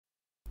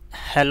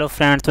Hello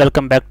friends,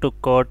 welcome back to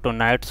Code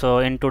Tonight. So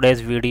in today's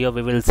video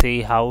we will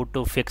see how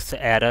to fix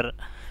error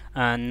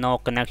no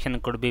connection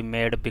could be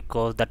made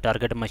because the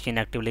target machine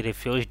actively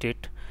refused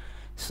it.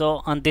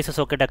 So on this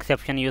socket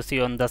exception you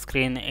see on the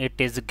screen, it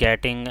is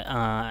getting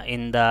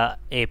in the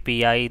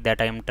API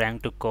that I am trying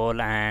to call,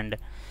 and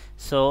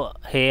so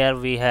here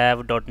we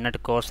have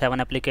 .NET Core 7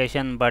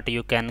 application, but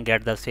you can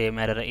get the same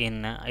error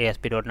in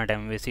ASP.NET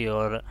MVC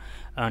or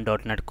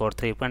 .NET Core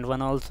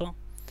 3.1 also.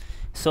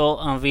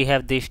 So we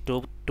have these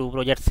two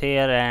projects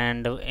here,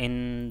 and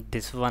in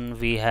this one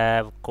we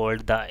have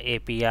called the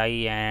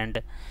API,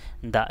 and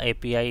the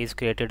API is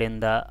created in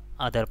the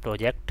other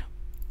project.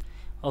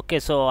 Okay,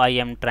 so I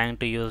am trying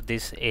to use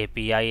this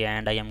API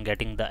and I am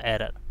getting the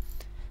error.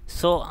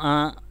 So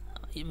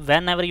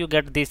whenever you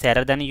get this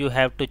error, then you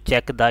have to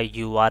check the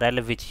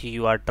URL which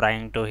you are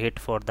trying to hit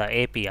for the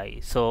API.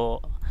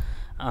 So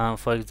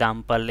for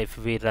example, if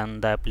we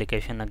run the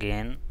application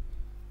again,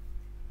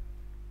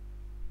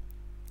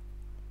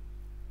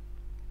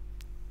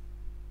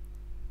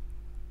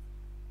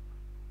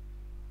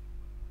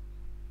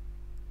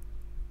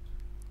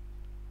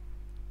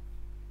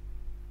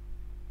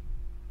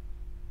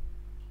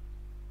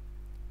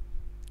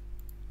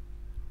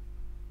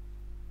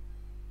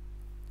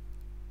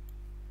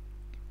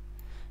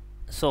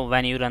 so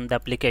when you run the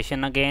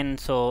application again,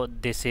 so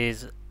this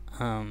is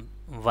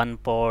one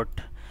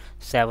port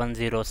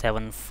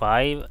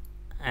 7075,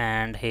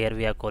 and here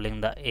we are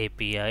calling the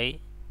API.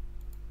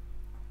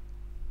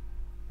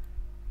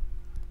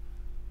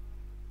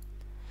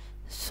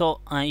 So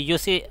you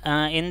see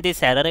in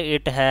this error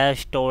it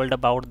has told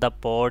about the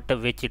port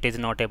which it is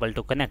not able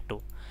to connect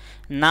to.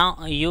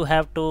 Now you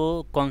have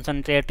to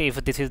concentrate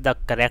if this is the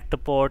correct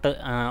port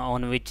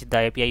on which the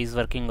API is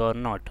working or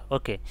not.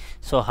 Okay,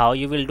 so how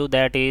you will do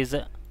that is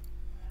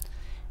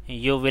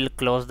you will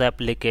close the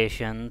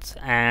applications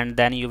and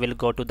then you will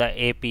go to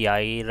the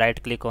API,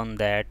 right click on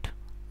that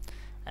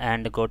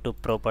and go to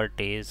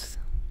properties.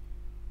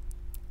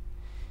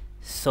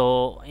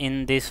 So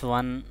in this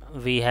one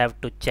we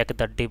have to check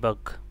the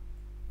debug.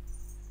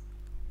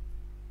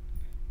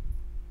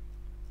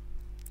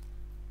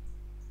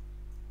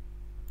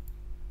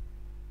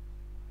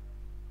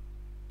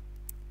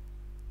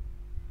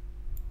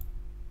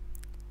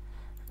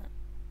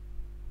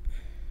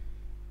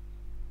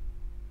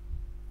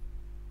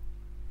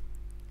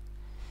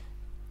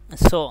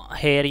 So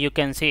here you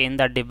can see in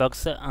the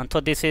debugs, so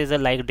this is a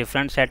like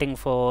different setting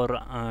for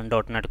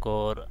 .NET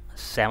Core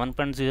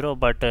 7.0,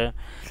 but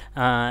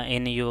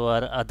in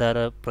your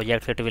other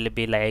projects it will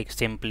be like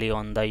simply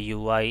on the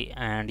UI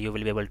and you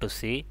will be able to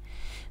see.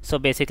 So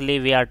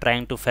basically we are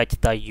trying to fetch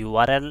the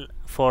URL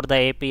for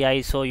the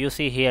API. So you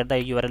see here the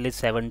URL is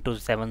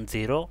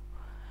 7270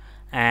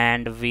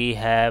 and we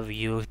have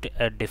used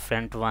a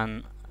different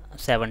one,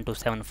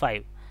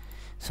 7275.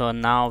 So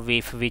now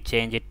if we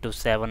change it to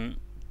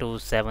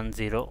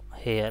 7270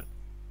 here,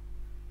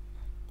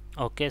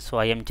 okay, so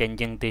I am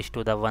changing this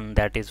to the one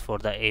that is for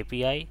the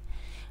API,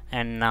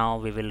 and now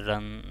we will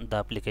run the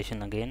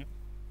application again.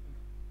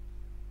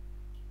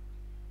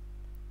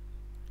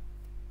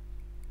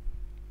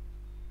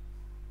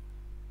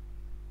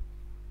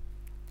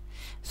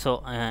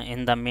 So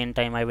in the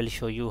meantime I will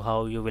show you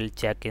how you will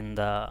check in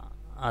the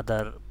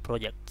other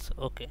projects.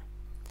 Okay,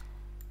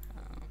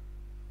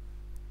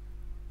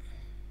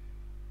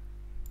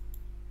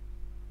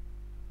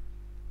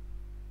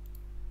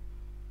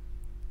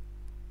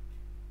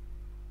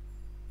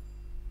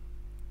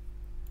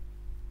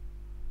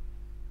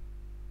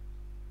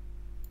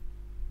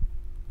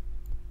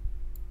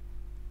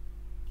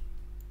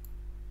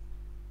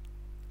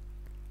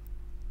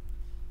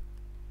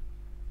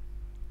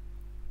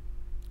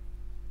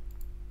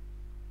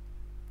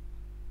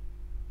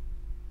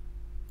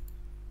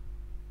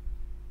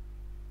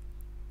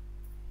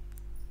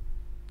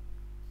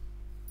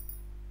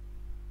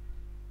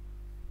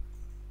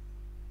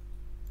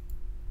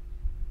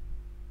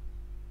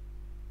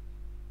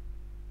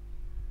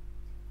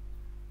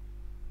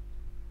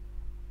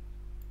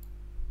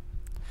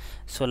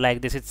 so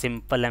like this is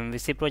simple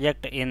MVC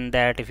project. In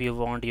that, if you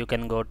want, you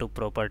can go to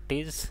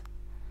properties,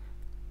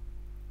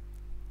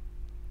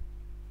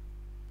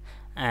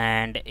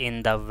 and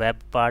in the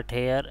web part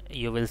here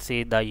you will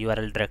see the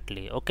URL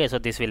directly. Okay, so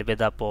this will be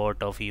the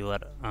port of your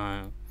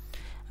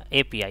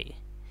API.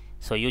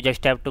 So you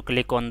just have to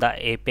click on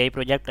the API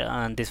project.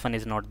 This one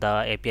is not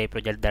the API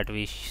project that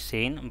we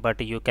seen,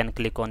 but you can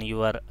click on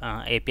your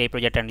API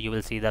project and you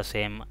will see the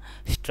same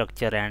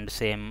structure and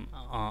same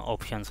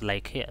options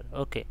like here.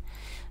 Okay,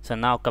 so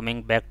now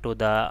coming back to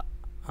the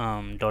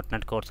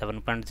 .NET Core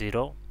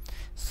 7.0.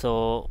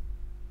 So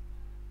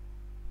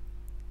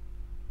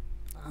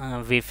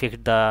we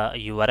fixed the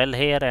URL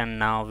here, and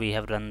now we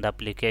have run the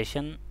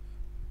application.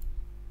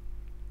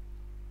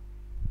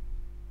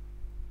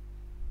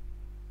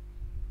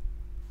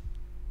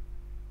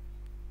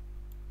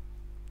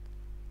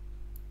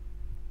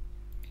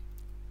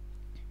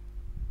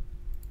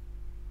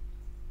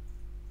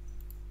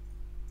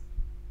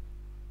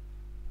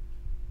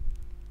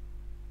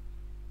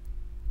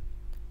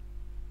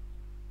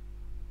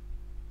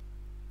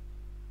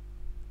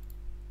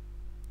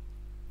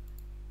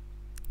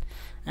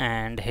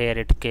 and here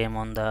it came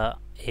on the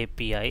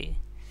API.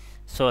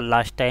 So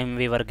last time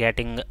we were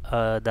getting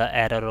the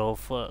error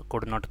of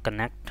could not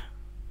connect,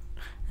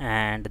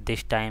 and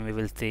this time we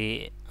will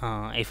see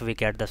if we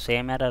get the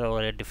same error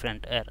or a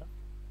different error.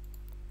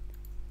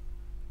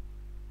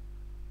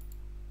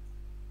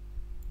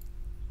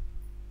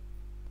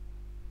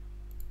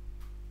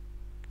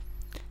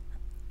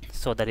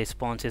 So the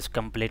response is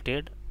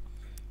completed,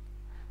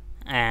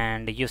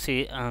 and you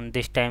see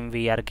this time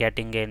we are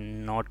getting a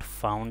not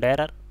found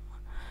error,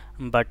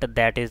 but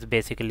that is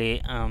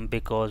basically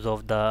because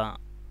of the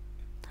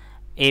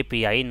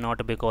API,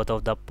 not because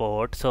of the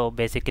port. So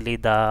basically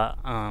the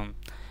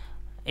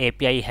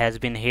API has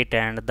been hit,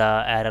 and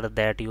the error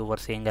that you were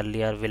seeing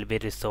earlier will be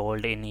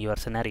resolved in your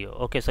scenario.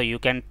 Okay, so you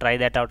can try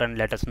that out and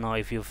let us know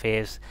if you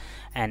face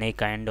any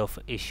kind of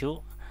issue,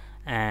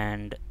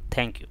 and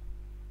thank you.